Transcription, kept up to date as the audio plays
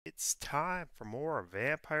It's time for more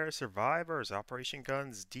Vampire Survivors Operation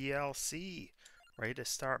Guns DLC. Ready to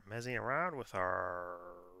start messing around with our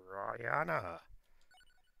Ariana.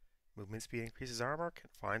 Movement speed increases armor, can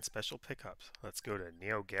find special pickups. Let's go to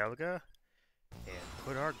Neo Galuga and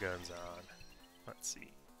put our guns on. Let's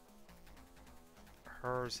see.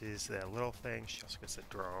 Hers is that little thing. She also gets a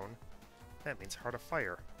drone. That means hard to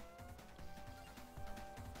fire.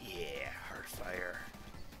 Yeah, hard fire.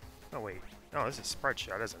 Oh wait. No, this is spread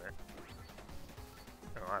shot, isn't it?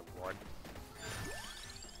 Oh, I won.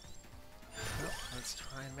 Well, let's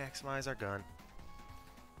try and maximize our gun.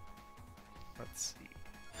 Let's see.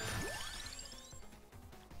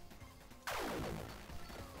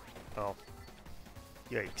 Oh.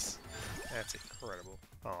 Yikes. That's incredible.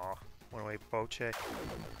 Aw. One away bow check.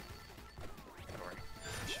 Alright.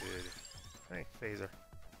 I should. Hey, phaser.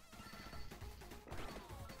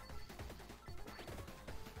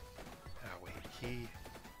 Ah, wait. Key.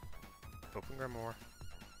 Open Grimoire.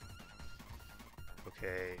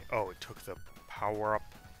 Okay. Oh, it took the power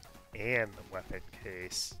up and the weapon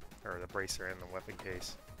case. Or the bracer and the weapon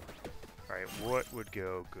case. Alright, what would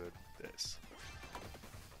go good with this?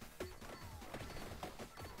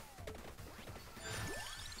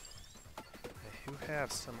 I do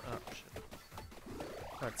have some options.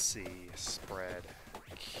 Let's see. Spread.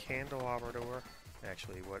 Candelabra door.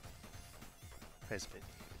 Actually, what has been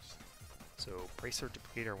used? So, bracer,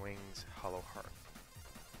 duplicator wings, hollow heart.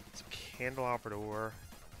 So, candelabra door.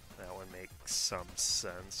 That would make some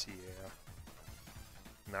sense, yeah.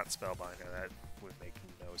 Not Spellbinder, that would make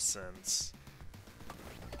no sense.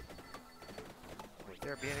 Would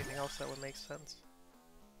there be anything else that would make sense?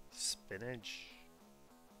 Spinach?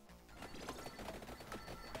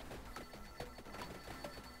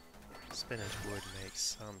 Spinach would make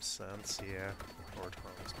some sense, yeah. Or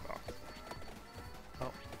Torrent's box.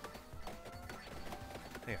 Oh.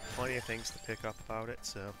 Yeah, plenty of things to pick up about it,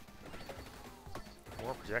 so...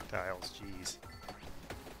 More projectiles, jeez.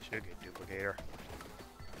 Should get duplicator.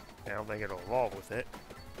 I don't think it'll evolve with it.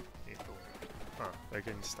 Huh, they're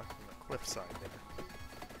getting stuck on the cliffside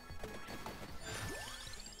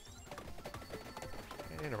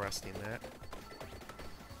there. Interesting that.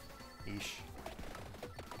 Yeesh.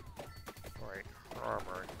 Alright,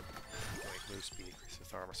 armor. Wait, move speed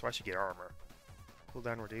increases armor, so I should get armor.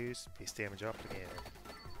 Cooldown reduced, base damage up again.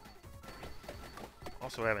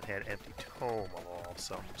 Also haven't had empty tome evolve,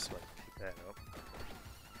 so I'm just going to pick that up.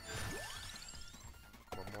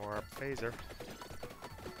 One more up phaser.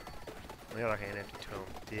 On the other hand, empty tome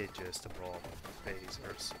did just evolve with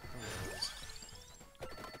phasers. Who knows?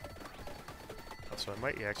 Also, I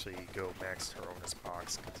might actually go max Torrent's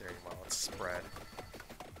box, considering while it's spread.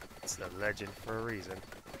 It's the legend for a reason.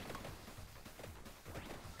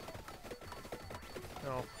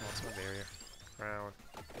 Oh, lost my barrier. Crown.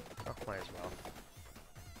 Oh, might as well.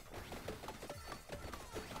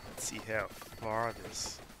 Let's see how far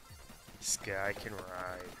this guy can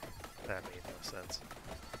ride. That made no sense.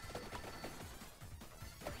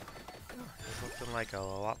 Oh, it's looking like a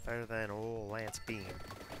lot better than old Lance Beam.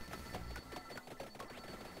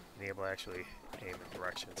 Being able to actually aim in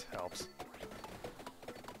directions helps.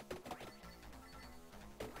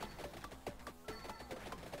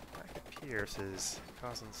 Lack of Pierce is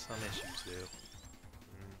causing some issues though.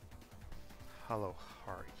 Hollow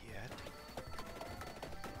heart yet?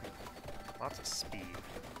 Lots of speed.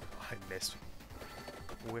 I missed.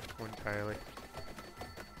 Whiffed one entirely.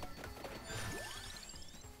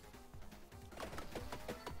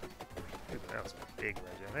 Dude, that was a big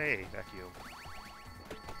legend. Hey, vacuum.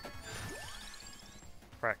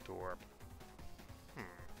 Cracked orb.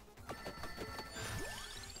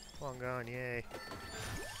 Long gone, yay.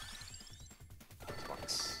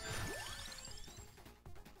 Flux.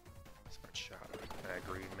 Smart shot. That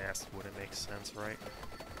green mask wouldn't make sense, right?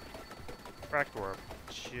 Cracked orb.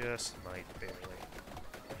 Just might barely.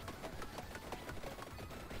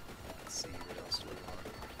 Let's see what else do we want.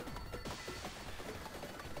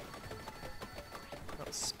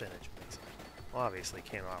 Oh, spinach makes it. Well, obviously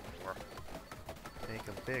came out more. Make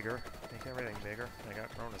them bigger. Make everything bigger. I got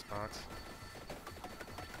Cronus box.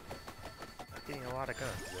 I'm getting a lot of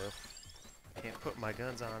guns though. Can't put my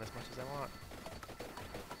guns on as much as I want.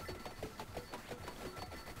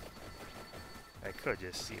 I could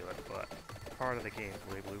just seal it, but part of the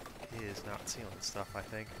gameplay loop is not sealing stuff, I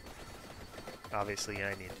think. Obviously,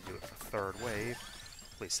 I need to do it for third wave.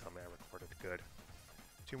 Please tell me I recorded it good.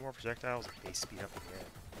 2 more projectiles, base speed up again.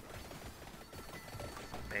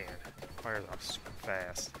 Man, fires off super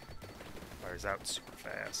fast. Fires out super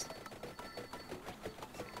fast.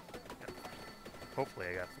 Hopefully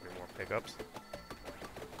I got 3 more pickups.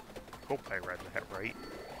 Hope I read that right.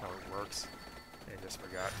 how it works. And just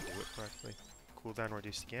forgot to do it correctly. Cooldown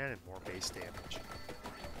reduced again and more base damage.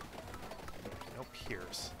 No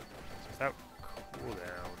pierce. So without cooldown,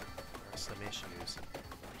 there are some issues.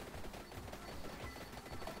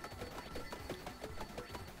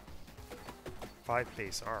 Five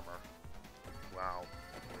base armor. Wow.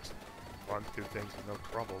 Just run through things with no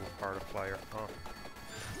trouble with part of fire. Huh.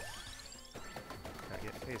 Gotta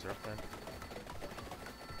get phaser up then.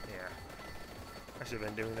 Yeah. I should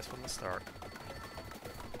have been doing this from the start.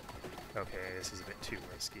 Okay, this is a bit too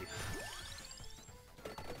risky.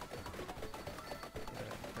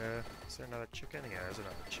 Is there another chicken? Yeah, there's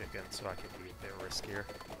another chicken, so I can be a bit riskier.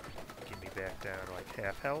 Get me back down to like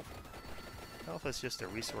half health. Health is just a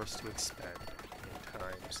resource to expend in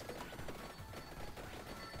times.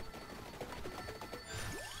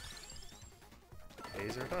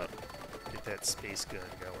 Phasered up. Get that space gun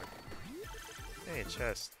going. Hey,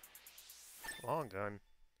 chest. Long gun.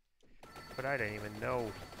 But I didn't even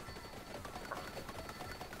know.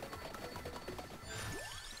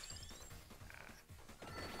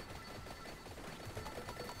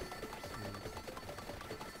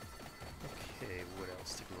 Okay, what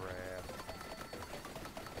else to grab?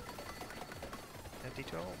 Empty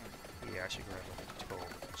tome? Yeah, I should grab an empty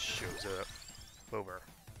tome. It shows up. Over.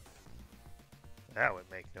 That would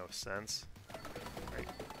make no sense. Right.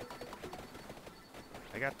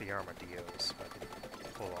 I got the Armadillos, so I can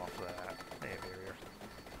pull off that. Hey, barrier.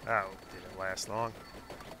 Oh, didn't last long.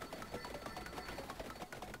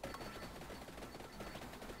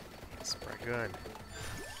 Spray gun.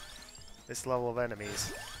 This level of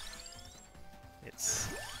enemies, it's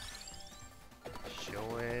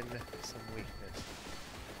showing some weakness.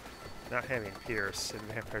 Not having Pierce and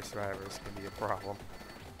Vampire Survivors can be a problem.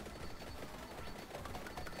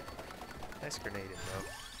 Nice grenade though.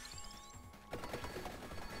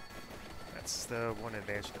 That's the one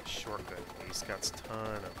advantage of the shortcut. He's got a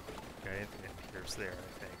ton of infinite Pierce there, I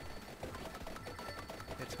think.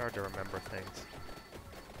 It's hard to remember things.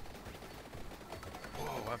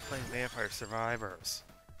 Whoa, I'm playing Vampire Survivors.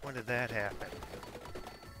 When did that happen?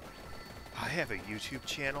 I have a YouTube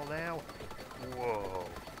channel now? Whoa.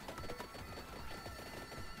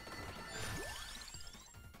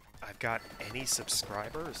 I've got any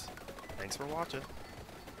subscribers? Thanks for watching.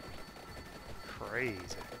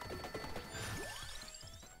 Crazy.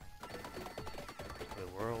 The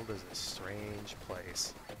world is a strange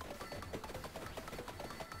place.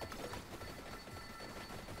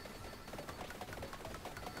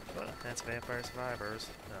 But that's Vampire Survivors.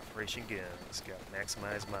 Operation Guns. Gotta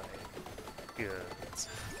maximize my goods.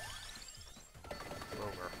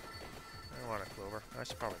 Clover. I don't want a clover. I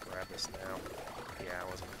should probably grab this now. Yeah, I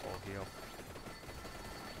wasn't full heal.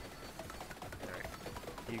 Alright.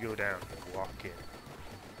 You go down and walk in.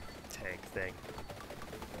 Tank thing.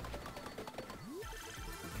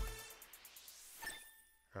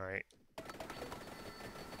 Alright.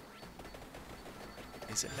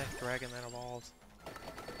 Is it Mech Dragon that evolves?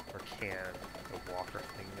 Or can the walker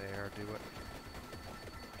thing there do it?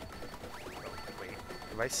 Oh, wait.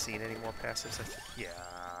 Have I seen any more passives? Yeah.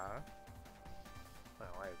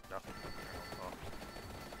 Well, I have nothing from there.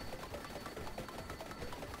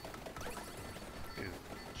 Ooh,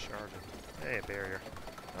 charging. Hey, a barrier.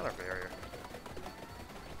 Another barrier.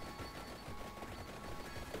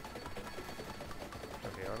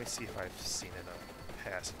 Okay, let me see if I've seen it on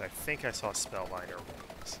passive. I think I saw Spellbinder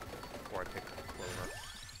Wings before I picked up Clover.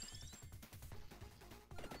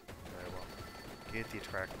 Alright, well, get the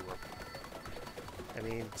attract orb. I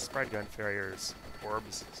mean, Sprite Gun Farrier's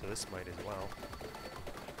orbs, so this might as well.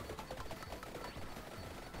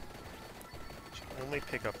 Should only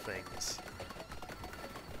pick up things.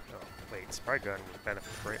 Oh, wait, Sprite Gun would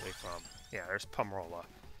benefit greatly from. Yeah, there's Pumrola.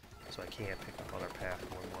 So I can pick up other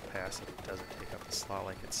one more passive. It doesn't take up the slot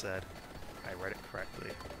like it said. I read it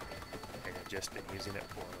correctly. And I've just been using it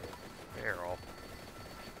for barrel.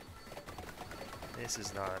 This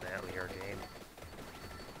is not an Atelier game.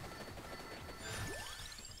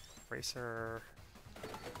 Racer.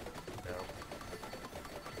 No.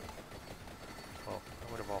 Well,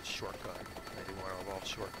 I would evolve shortcut. I didn't want to evolve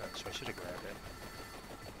shortcut, so I should have grabbed it.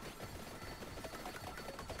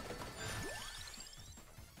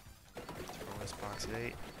 Throw this box at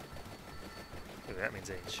 8. Ooh, that means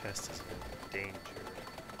a chest is in danger.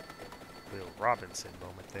 Little Robinson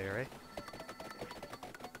moment there, eh?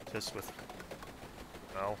 Just with,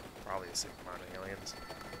 well, probably the same amount of aliens.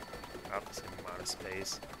 About the same amount of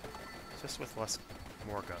space. Just with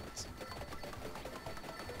more guns.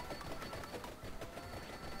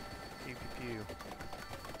 Pew pew pew.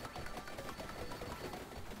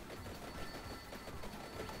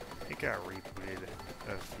 Hey, got rebooted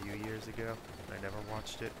a few years ago. I never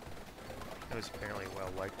watched it. It was apparently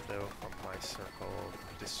well liked though from my circle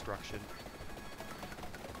of destruction.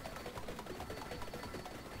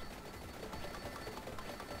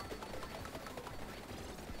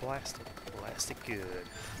 Blast it good.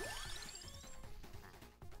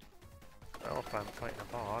 Well, if I'm fighting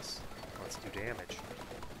a boss, let's do damage.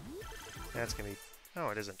 That's gonna be... Oh,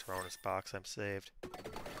 it isn't Torona's box, I'm saved.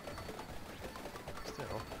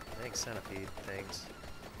 Still, dang centipede things.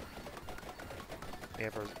 If I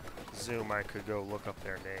ever zoom, I could go look up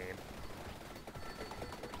their name.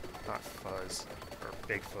 Not Fuzz, or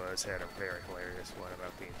Big Fuzz had a very hilarious one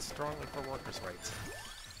about being strongly for workers' rights.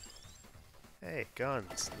 Hey,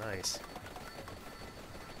 guns, nice.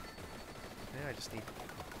 Yeah, I just need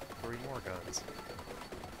 3 more guns.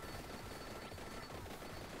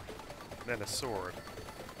 And then a sword,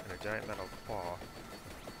 and a giant metal claw.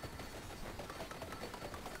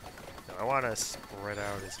 Now, I want to spread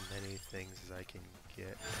out as many things as I can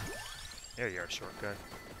get. There you are, shotgun.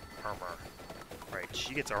 Armor. Right,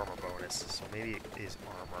 she gets armor bonus, so maybe it is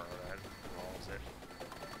armor that involves it.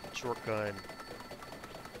 Shotgun.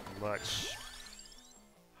 Much.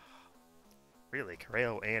 Really,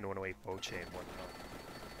 Correo and one-away bow chain, one up.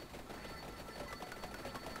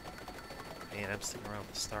 Man, I'm sitting around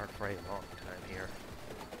the start for a long time here.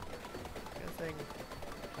 Good thing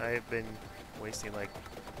I've been wasting like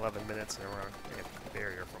 11 minutes in around a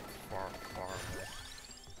barrier from far, far away.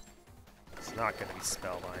 It's not going to be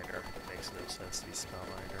Spellbinder. It makes no sense to be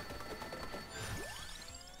Spellbinder.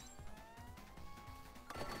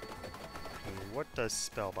 Okay, what does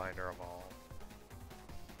Spellbinder evolve?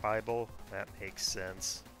 Bible, that makes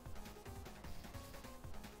sense.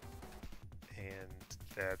 And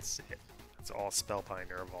that's it. That's all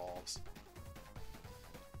Spellbinder evolves.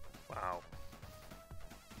 Wow.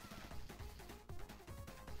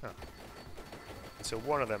 Huh. So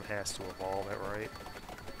one of them has to evolve it, right?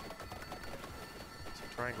 So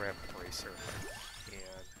try and grab a bracer if I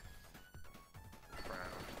can.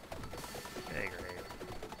 Ground. Hey, grenade.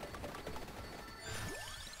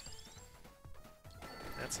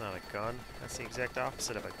 That's not a gun. That's the exact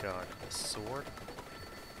opposite of a gun. A sword?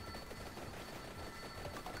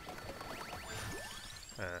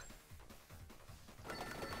 Huh.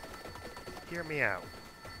 Hear me out.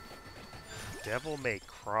 Devil May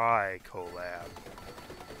Cry collab.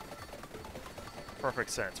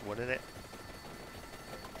 Perfect sense, wouldn't it?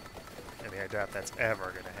 I mean, I doubt that's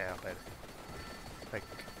ever gonna happen. Like,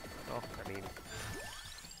 well, I mean...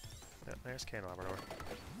 Oh, there's Candelabrador.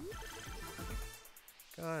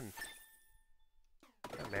 Gun.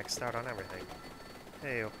 I'm maxed out on everything.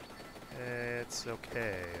 Hey, oh. It's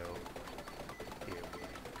okay. Oh. Here we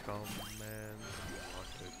come and we want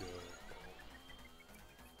to go.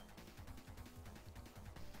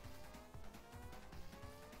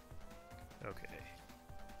 Okay.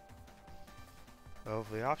 Of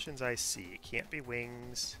the options I see, it can't be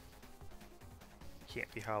wings,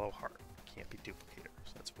 can't be hollow heart, can't be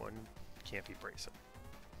duplicators. That's one, can't be bracer.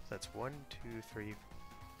 So that's 1, 2, 3,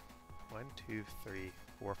 1, 2, 3,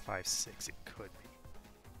 4, 5, 6. It could be.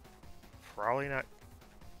 Probably not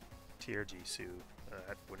TRG-Su.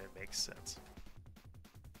 That wouldn't make sense.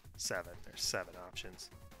 7. There's 7 options.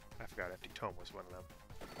 I forgot Empty Tome was one of them.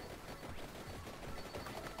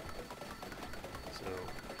 So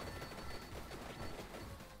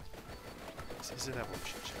this is an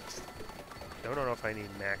evolution chest. I don't know if I need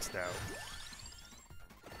maxed out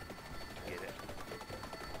to get it.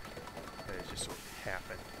 That is just sort of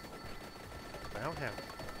happened. I don't have...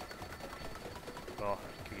 Well,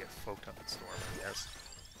 I could get Photon Storm, I guess.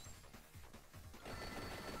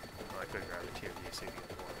 Well, I could grab a TRG-Su to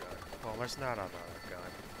get more gun. Well, there's not another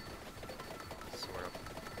gun. Sort of.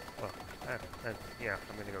 Well, yeah,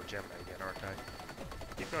 I'm gonna go Gemini again, aren't I?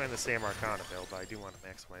 Keep going the same Arcana build, but I do want to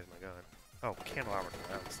maximize my gun. Oh, Candelabrador,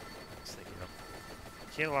 that was I was thinking of.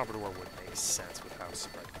 Candelabrador would make sense with how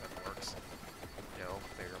spread gun works. You know,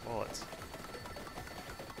 bigger bullets.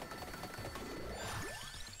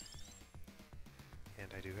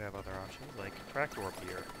 And I do have other options, like Attract Orb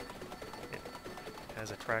here. It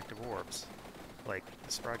has attractive orbs, like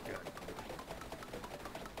the spread gun.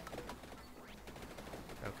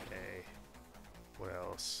 Okay. What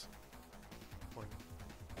else? One.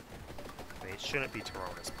 I mean, it shouldn't be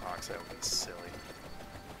Torona's box, that would be silly.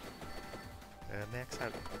 Max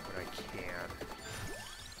out what I can.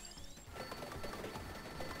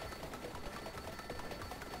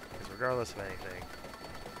 Because regardless of anything,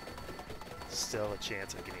 still a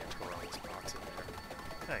chance of getting a Torona's box in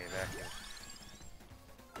there. Hey, vacuum.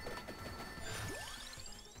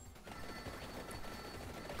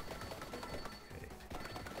 Okay.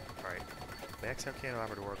 Alright, max out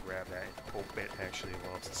candelabra door, grab that, and hope it actually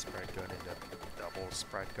evolves the spread gun into double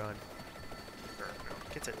spread gun. Or, no,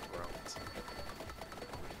 gets it drones.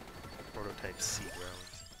 Prototype C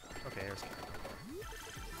drones. Okay, there's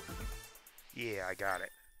yeah, I got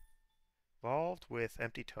it. Evolved with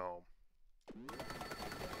empty tome.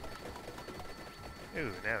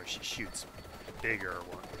 Ooh, now she shoots bigger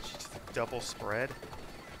one. She's double spread.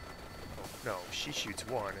 Oh, no, she shoots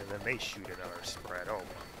one, and then they shoot another spread. Oh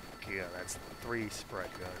my god, that's 3 spread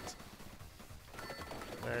guns.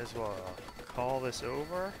 Might as well call this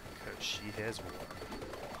over, because she has won.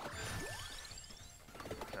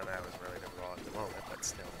 Now that was really difficult at the moment, but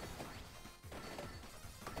still.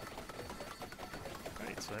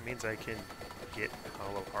 Alright, so that means I can get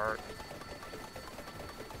Hollow Heart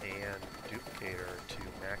and Duplicator to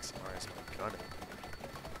maximize my gunning.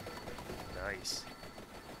 Nice.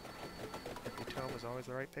 Empty Tome was always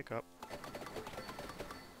the right pickup.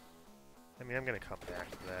 I mean, I'm gonna come back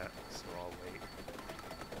to that, so I'll wait.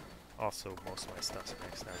 Also, most of my stuff's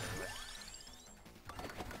maxed out anyway.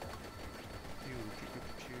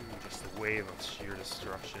 Just a wave of sheer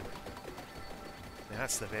destruction. And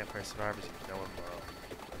that's the Vampire Survivors you know and love.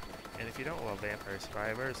 And if you don't love Vampire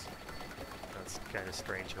Survivors, that's kind of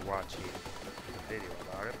strange you're watching a video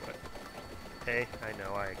about it, but hey, I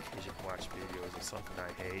know I occasionally watch videos of something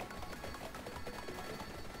I hate.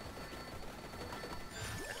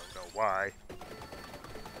 I don't know why.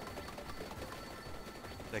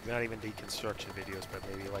 Like, not even deconstruction videos, but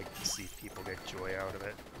maybe like to see people get joy out of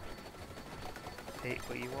it. Hate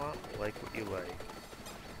what you want, like what you like.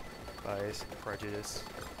 Bias and prejudice.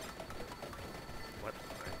 What?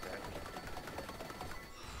 Like that.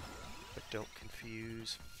 But don't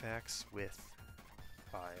confuse facts with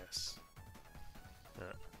bias.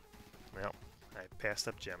 Well, I passed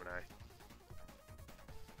up Gemini.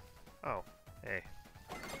 Oh, hey.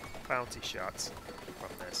 Bouncy shots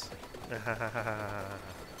from this.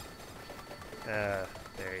 There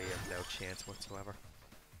you have no chance whatsoever.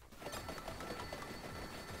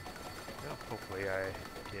 Well, hopefully I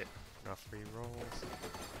get enough rerolls.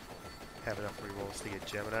 Have enough rerolls to get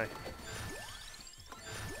Gemini.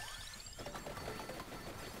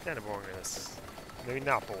 Kind of boring this. Maybe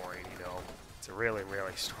not boring, you know. It's a really,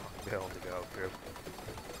 really strong build to go through.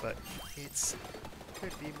 But it's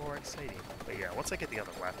could be more exciting. But yeah, once I get the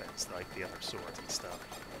other weapons, like the other swords and stuff,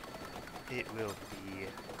 it will be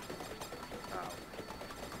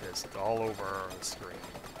just all over the screen.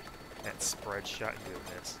 That spread shot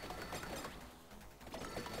goodness.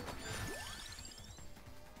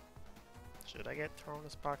 Should I get thrown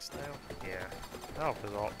this box now? Yeah. Oh,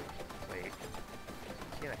 because all... Wait.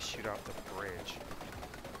 Can't I shoot off the bridge?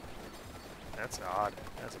 That's odd.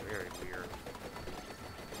 That's very weird.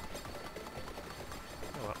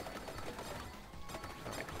 Oh well.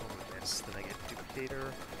 Alright, hold this. Then I get Duplicator,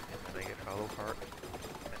 and then I get Hollow Heart.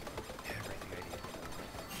 And everything I need.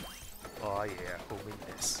 Oh yeah, holding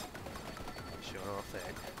this. Showing off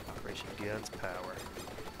that Operation Gun's power.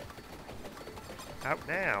 Out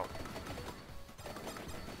now!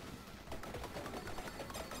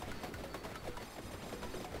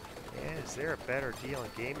 Is there a better deal in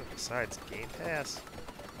gaming besides Game Pass?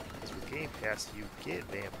 Because with Game Pass, you get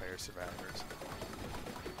Vampire Survivors.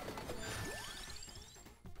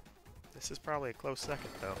 This is probably a close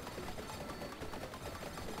second, though.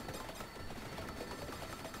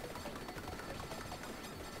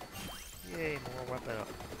 Yay, more weapon up.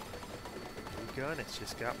 Blue gun, it's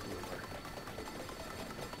just got bluer.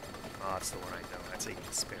 Oh, that's the one I know. That's a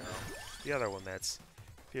Sparrow. The other one, that's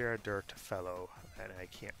Fiera Dirt Fellow. And I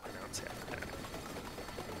can't pronounce half of that.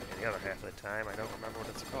 And the other half of the time, I don't remember what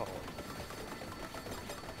it's called.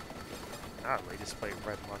 Oddly, just played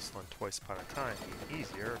Red Muscle and Twice Upon a Time being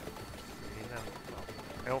easier. Well,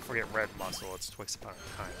 I don't forget Red Muscle, it's Twice Upon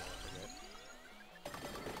a Time. I forget.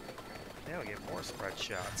 Now we get more spread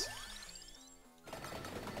shots.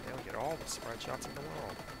 Now we get all the spread shots in the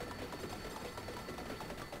world.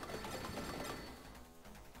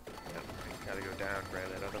 Yep, gotta go down, grab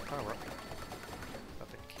that other power-up.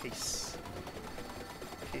 Case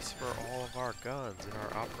for all of our guns and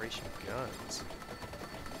our Operation Guns.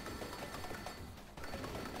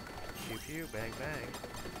 Pew pew, bang bang.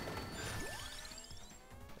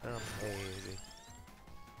 Amazing.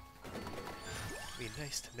 It'd be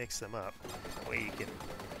nice to mix them up. That way you can,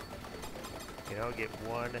 you know, get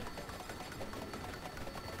one.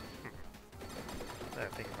 I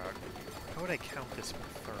think about it. How would I count this for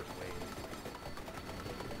third wave?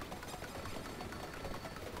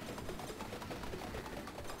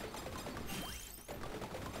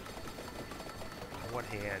 On one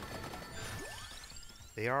hand,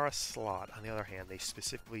 they are a slot. On the other hand, they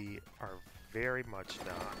specifically are very much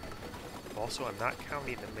not. Also, I'm not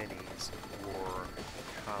counting the minis or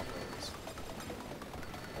combos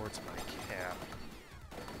towards my cap.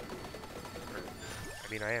 I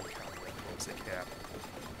mean, I am counting it towards the cap.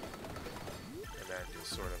 And then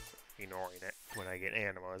just sort of ignoring it when I get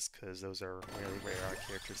animas, because those are really rare on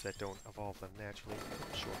characters that don't evolve them naturally.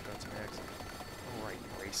 Shortcuts max. Oh, right,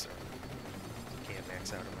 Racer. Can't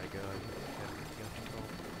max out of my gun.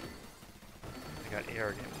 I got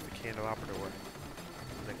arrogant with the Candelabra.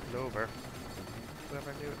 And the Clover.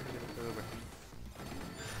 Whoever knew it was going to Clover.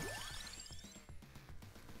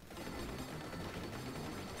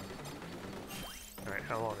 Alright,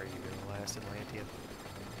 how long are you going to last, Atlantean?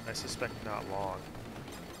 I suspect not long.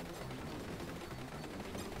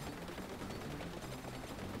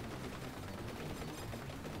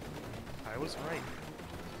 I was right.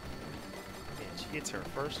 And she gets her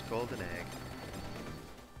first golden egg.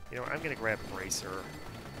 You know, I'm going to grab Bracer,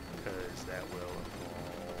 because that will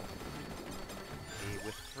involve me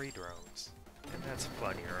with 3 drones. And that's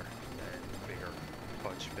funnier than bigger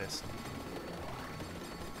punch fist.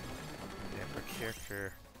 And for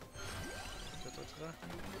character...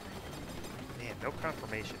 Man, no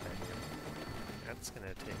confirmation menu. That's going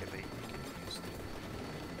to take a bit to get used to.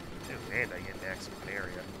 Oh, and I get maximum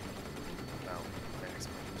area. Well,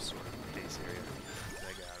 maximum sort of base area.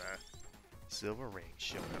 I got a silver ring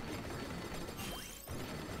showing up here.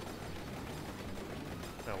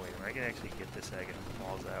 No, wait, I can actually get this egg and it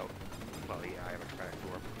falls out. Well, yeah, I have a track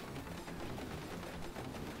door.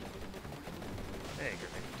 Hey,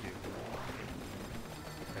 grenade too.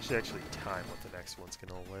 I should actually time what the next one's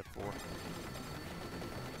gonna live for.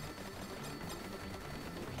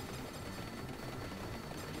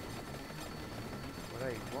 But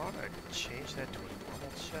I want to change that to a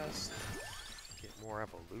normal chest. Get more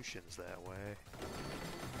evolutions that way.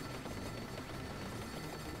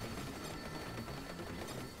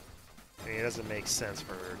 I mean, it doesn't make sense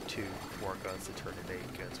for 2 4 guns to turn into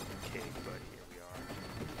 8 guns with a cake, but here we are.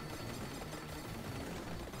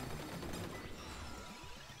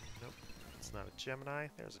 Nope, it's not a Gemini.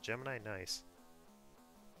 There's a Gemini, nice.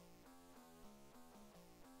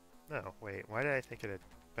 No, wait, why did I think it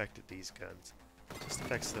affected these guns? It just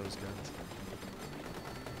affects those guns.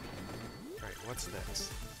 Alright, what's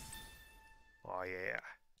next? Oh yeah,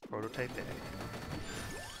 prototype A.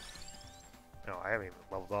 No, I haven't even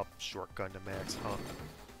leveled up short gun to max, huh?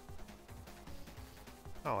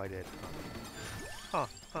 Oh, I did. Huh.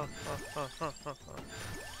 Huh. Huh. Huh. Huh. Huh.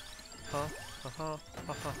 Huh. Huh. Huh.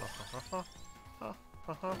 Huh.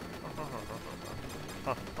 Huh. Huh.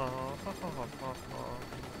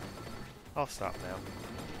 I'll stop now.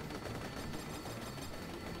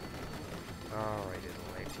 Alright,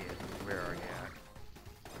 Atlantean, where are you at?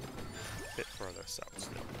 A bit further south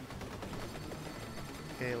still.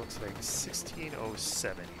 Okay, looks like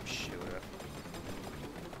 1607 you showed up.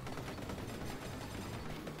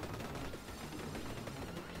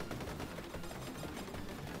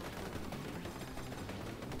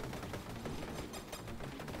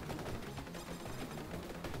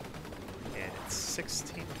 And it's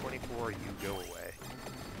 1624 you go away.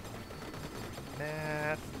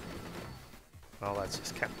 Math. Well, that's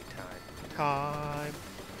just counting time. Time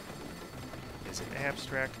is an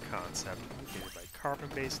abstract concept created by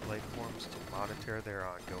carbon-based life forms to monitor their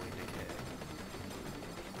ongoing decay.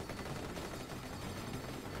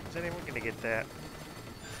 Is anyone going to get that?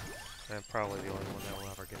 I'm probably the only one that will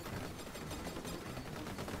ever get that.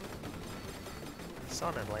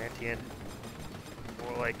 Sun Atlantean.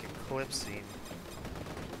 More like eclipsing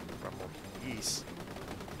from the east.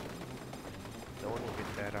 No one will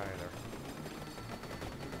get that either.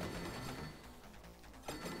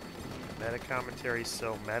 Meta commentary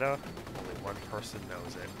so meta, only one person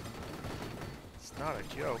knows it. It's not a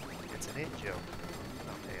joke, it's an in-joke.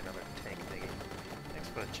 Okay, another tank thingy. Thanks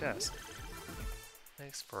for the chest.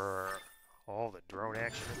 Thanks for all the drone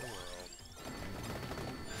action in the world.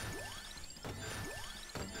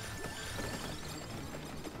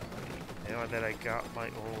 Now that I got my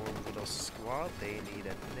own little squad, they need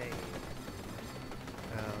a name.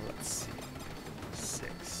 Let's see.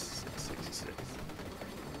 666.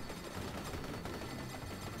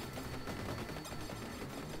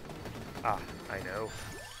 Ah, I know.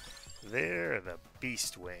 They're the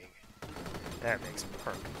Beast Wing. That makes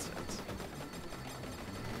perfect sense.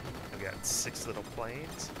 I've got 6 little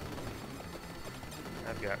planes.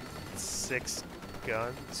 I've got 6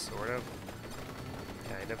 guns, sort of.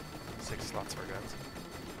 Kind of. 6 slots for guns.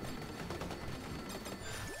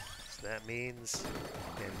 So that means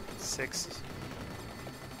in 6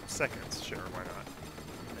 seconds, sure, why not?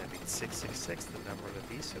 That means 666, the number of the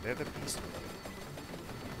beast, so they're the Beast Wing.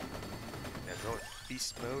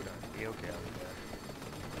 Beast Mode on Neo Galuga.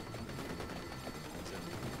 It's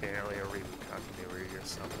apparently a reboot continuity or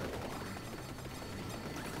something.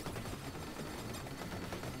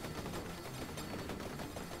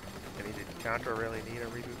 I mean, did Contra really need a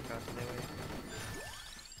reboot continuity?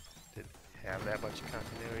 Did it have that much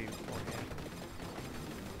continuity beforehand?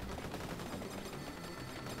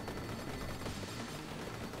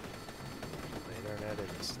 The internet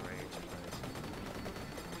is a strange place.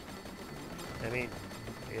 I mean,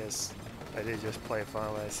 yes, I did just play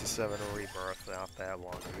Final Fantasy VII Rebirth not that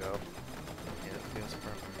long ago, and it feels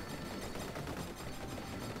perfect.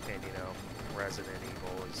 And you know, Resident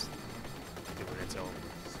Evil is doing its own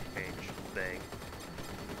strange thing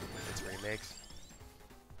with its remakes.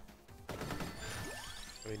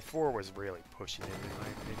 I mean, 4 was really pushing it in my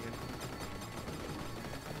opinion.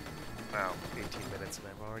 Wow, 18 minutes and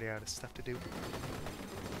I'm already out of stuff to do.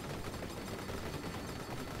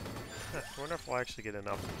 I wonder if we'll actually get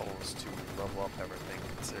enough pulls to level up everything,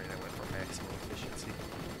 considering I went for maximum efficiency.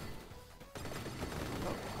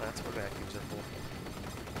 Oh, that's where vacuums are full.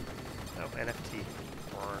 Oh, NFT.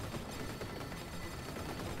 Or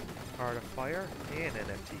Heart of Fire and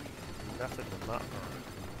NFT. Nothing will not burn.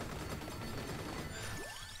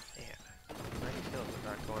 Man, 9 kills are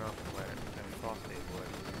not going off the way I thought they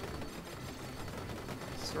would.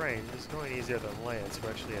 Strange, it's going easier than Lance, who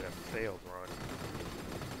actually had a failed run.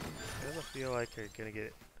 It doesn't feel like you're gonna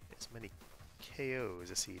get as many KOs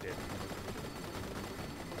as he did.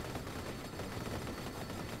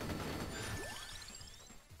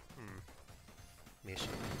 We should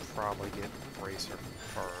probably get Bracer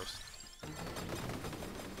first.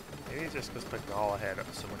 Maybe it's just because Pagala had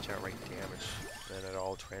so much outright damage, then it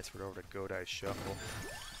all transferred over to Godai's Shuffle.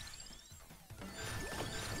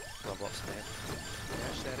 Level up spam.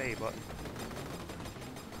 Mash that A button.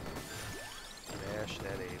 Mash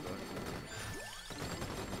that A button.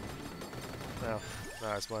 Well,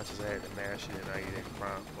 not as much as I had to mash it in I-8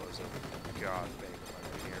 Chronicles of God thing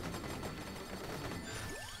right here.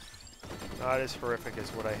 Not as horrific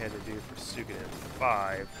as what I had to do for Suikoden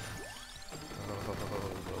 5. Oh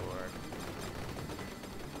lord.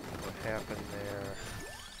 What happened there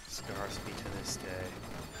scars me to this day.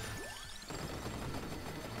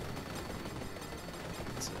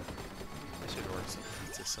 Pizza. I should order some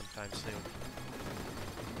pizza sometime soon.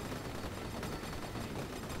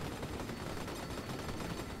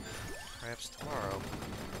 Perhaps tomorrow.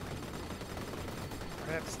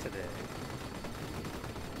 Perhaps today.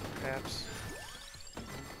 Perhaps...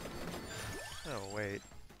 Oh wait,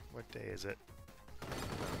 what day is it?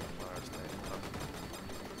 Mars Day.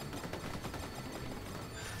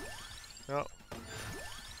 Oh.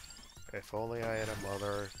 If only I had a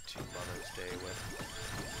mother to Mother's Day with.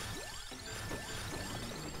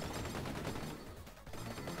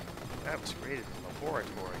 That was created in the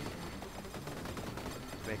laboratory.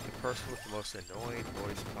 To make the person with the most annoying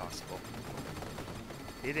voice possible.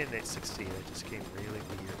 He didn't succeed, it just came really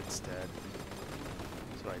weird instead.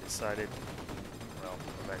 So I decided, well,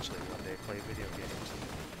 eventually one day play video games.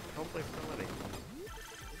 Hopefully for a living.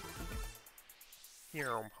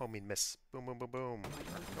 Here, homie miss. Boom, boom, boom, boom.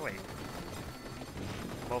 Oh, wait.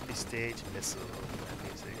 Multi-stage missile. That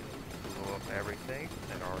means they blow up everything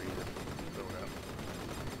that already blown up.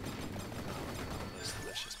 Those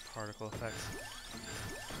delicious particle effects.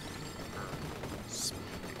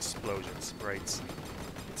 Explosion sprites.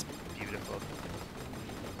 It's beautiful.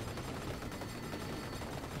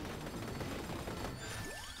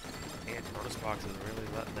 And bonus boxes really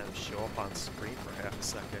letting them show up on screen for half a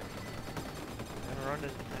second. Never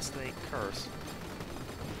underestimate curse.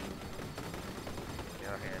 On the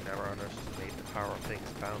other hand, never underestimate the power of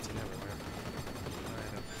things bouncing everywhere.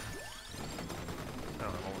 Oh,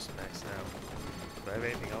 I'm almost maxed out. Do I have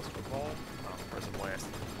anything else to evolve? Oh, Prism Blast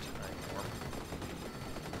tonight more.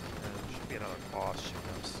 Should be another boss should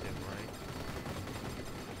come soon, right?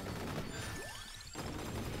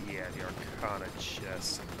 Yeah, the Arcana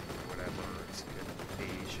chest, whatever it's gonna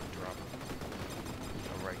be, should drop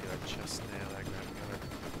a regular chest now. That got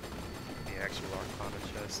the actual Arcana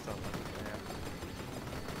chest on the map.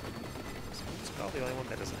 It's probably the only one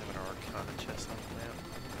that doesn't have an Arcana chest on the map.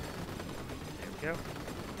 There we go.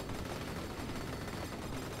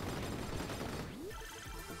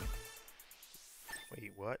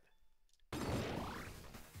 Wait, what?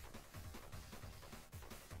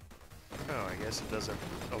 Oh, I guess it doesn't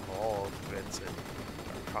evolve if it's an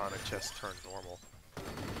Arcana chest turned normal.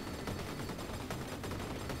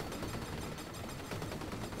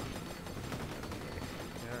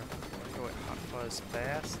 Yeah, I'm gonna go with Hot Fuzz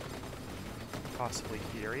fast, possibly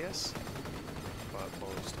Furious, but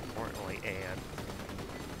most importantly,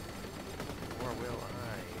 or will I?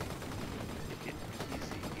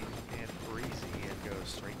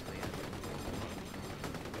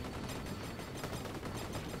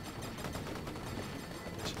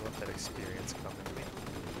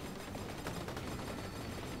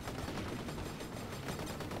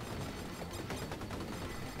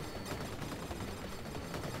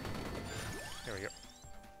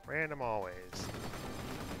 Random always.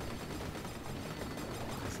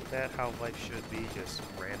 Isn't that how life should be? Just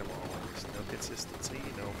random always. No consistency,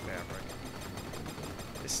 no fabric.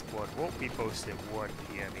 This one won't be posted 1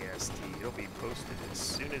 PM EST. It'll be posted as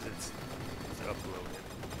soon as it's uploaded.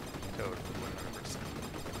 Totally 100%.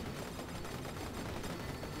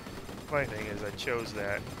 Funny thing is, I chose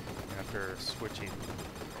that after switching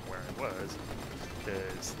from where I was,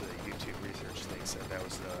 because the YouTube research thing said that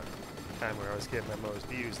was the time where I was getting my most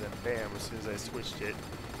views. Then bam, as soon as I switched it,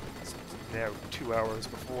 now 2 hours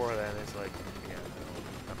before that, it's like, yeah,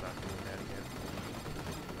 no, I'm not doing that again.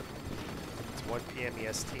 It's 1 PM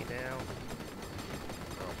EST now.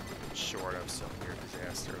 Well, short of some weird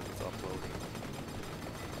disaster with uploading.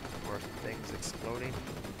 Or things exploding.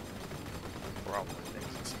 Probably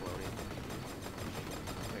things exploding.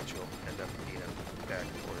 Which will end up being a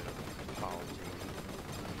back-and-forth apology.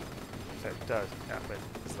 If that does happen,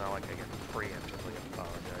 it's not like I can preemptively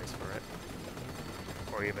apologize for it.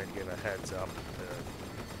 Or even give a heads up to,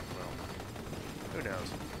 well, who knows.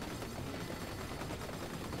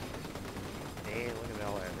 And look at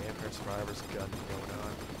all that Vampire Survivors gun going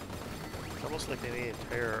on. It's almost like they made an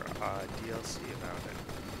entire DLC about it.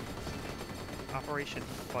 Operation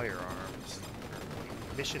Firearms.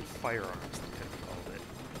 Or Mission Firearms, they could have called it.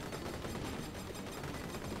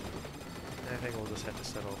 And I think we'll just have to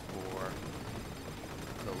settle for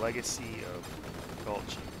the Legacy of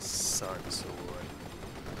Gulch's Sun Sword.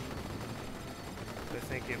 I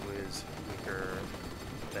think it was weaker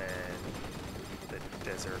than the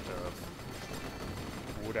Desert of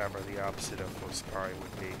whatever the opposite of Foscari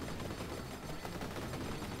would be.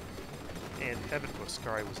 And Heaven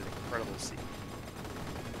Foscari was an incredible scene.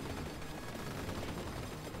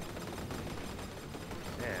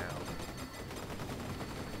 Now,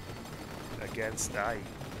 against how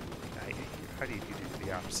do you do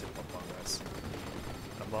the opposite of Among Us?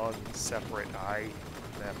 Among separate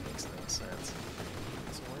that makes no sense.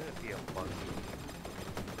 So why would it be a monkey?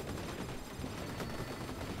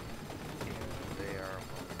 Yeah, they are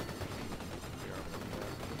among them.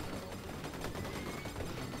 No.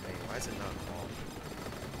 Hey, why is it not all?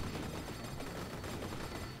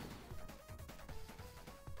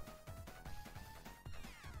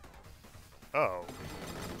 Oh.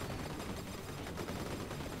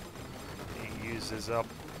 He uses up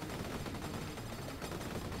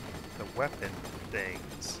the weapon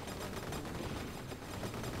things.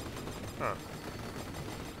 Huh.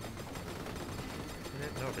 I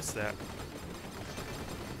didn't notice that.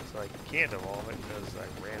 So I can't evolve it because I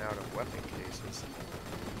ran out of weapon cases.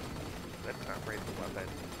 That top rate the weapon.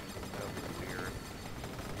 That would be weird.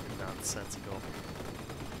 And nonsensical.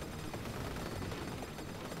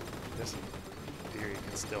 This in theory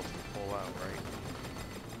can still pull out, right?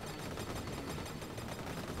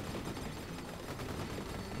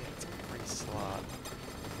 Yeah, it's a free slot.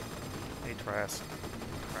 Hey, Trask.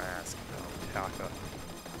 No, Taka.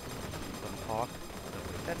 The Hawk? No,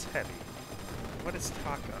 wait, that's heavy. What is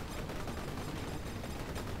Taka?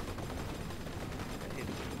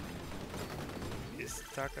 Is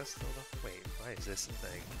Taka still the... Wait, why is this a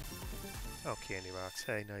thing? Oh, candy box.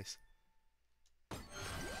 Hey, nice.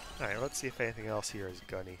 Alright, let's see if anything else here is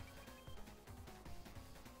gunny.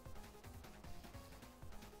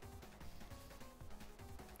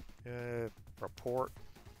 Report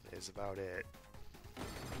is about it.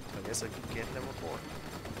 So I guess I can get in the report.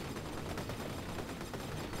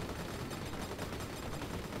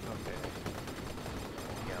 Okay.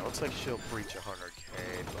 Yeah, looks like she'll breach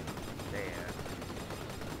 100k, but man.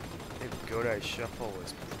 Maybe Godai Shuffle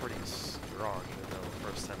was pretty strong, even though the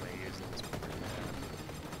first time I used it was pretty bad.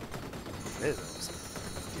 It is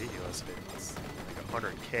almost ridiculous if it's like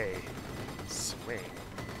 100k swing.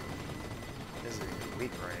 It isn't even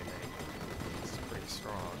weak or anything. It's pretty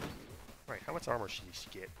strong. Right, how much armor should she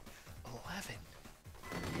get? 11!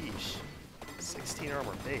 Yeesh. 16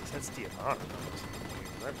 armor base, that's the amount of those.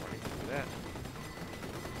 I'm running through that.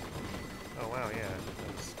 Oh wow, yeah,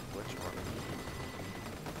 that's glitch running.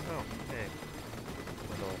 Oh, hey.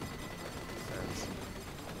 Little sense.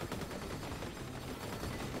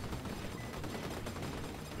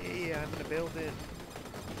 Yeah, I'm in a building.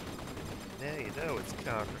 Now you know it's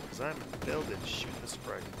Conquer, because I'm in the building shooting the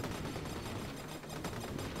sprite.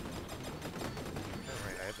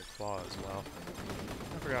 Alright, I have the claw as well.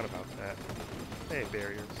 I forgot about that. Hey,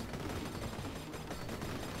 barriers.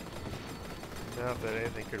 Not that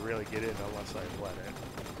anything could really get in unless I let it.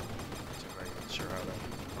 Which I'm not even sure how that's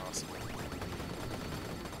possible.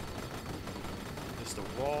 Just a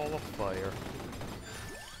wall of fire.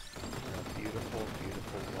 A beautiful,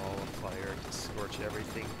 beautiful wall of fire to scorch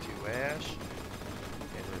everything to ash.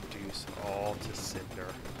 And then reduce all to cinder.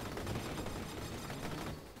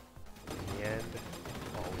 In the end,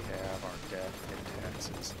 all we have are death and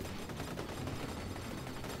taxes.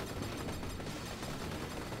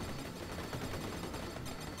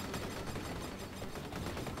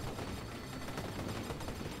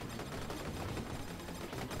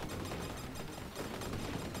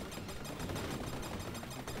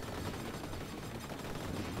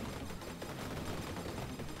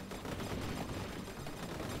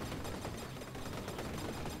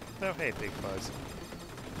 Oh, hey, Big Fuzz.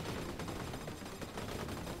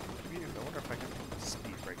 I wonder if I can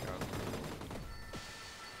speed break on.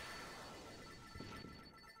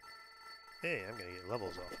 Hey, I'm gonna get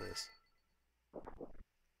levels off this.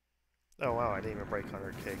 Oh wow, I didn't even break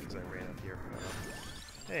 100k because I ran up here.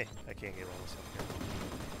 Hey, I can't get levels up here.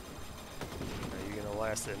 Are you gonna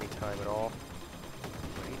last any time at all?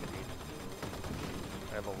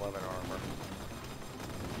 I have 11 armor.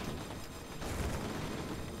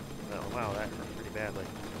 Oh wow, that hurt pretty badly.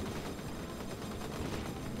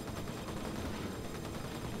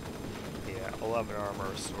 Yeah, 11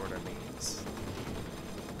 armor sorta means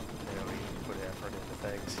they don't even put effort into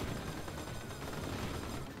things.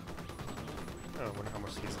 Oh, I wonder how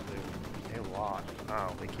much these will do. A lot.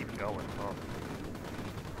 Wow, they keep going, huh?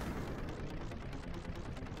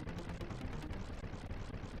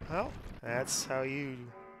 Well, that's how you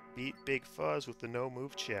beat Big Fuzz with the no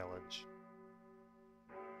move challenge.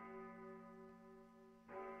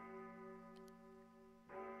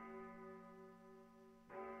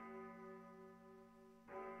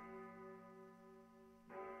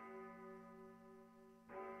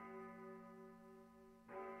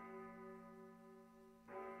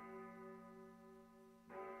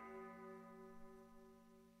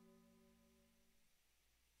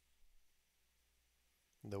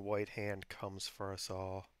 The white hand comes for us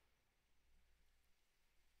all.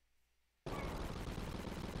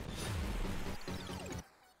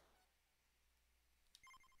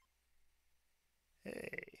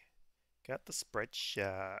 Hey, got the spread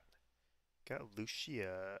shot. Got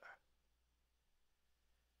Lucia.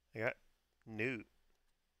 I got Newt.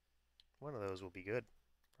 One of those will be good,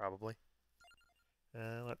 probably.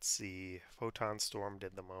 Let's see. Photon Storm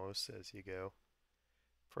did the most as you go.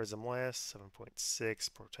 Prism Last,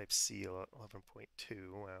 7.6. Prototype C,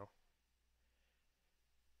 11.2. Wow.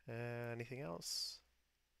 Anything else?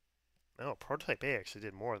 No, Prototype A actually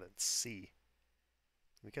did more than C.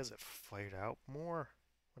 Because it fired out more?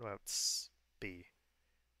 What about B?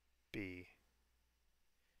 B.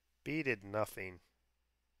 B did nothing.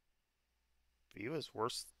 B was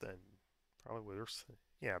worse than... Probably worse than...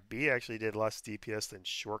 Yeah, B actually did less DPS than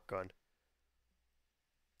Shortgun.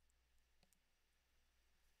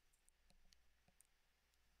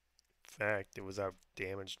 In fact, it was out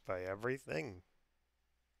damaged by everything.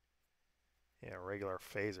 Yeah, regular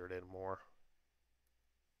phaser did more.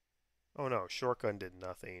 Oh no, Shortgun did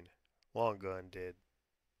nothing. Long Gun did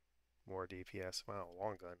more DPS. Wow,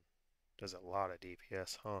 Long Gun does a lot of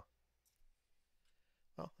DPS, huh?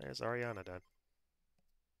 Well, there's Ariana done.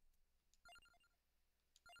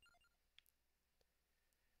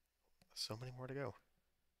 So many more to go.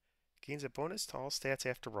 Gains a bonus to all stats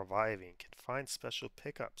after reviving. Can find special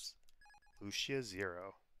pickups. Lucia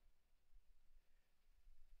 0.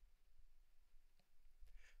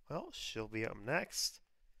 Well, she'll be up next.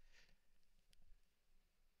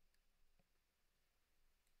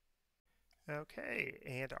 Okay,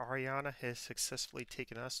 and Ariana has successfully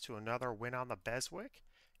taken us to another win on the BESWEC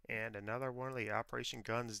and another one of the Operation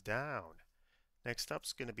Guns Down. Next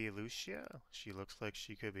up's going to be Lucia. She looks like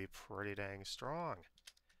she could be pretty dang strong.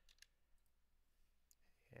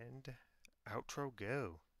 And outro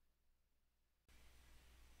go.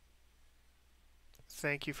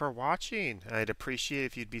 Thank you for watching. I'd appreciate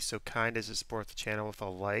if you'd be so kind as to support the channel with a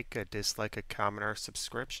like, a dislike, a comment, or a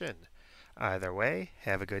subscription. Either way,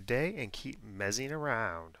 have a good day and keep mezzing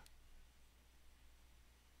around.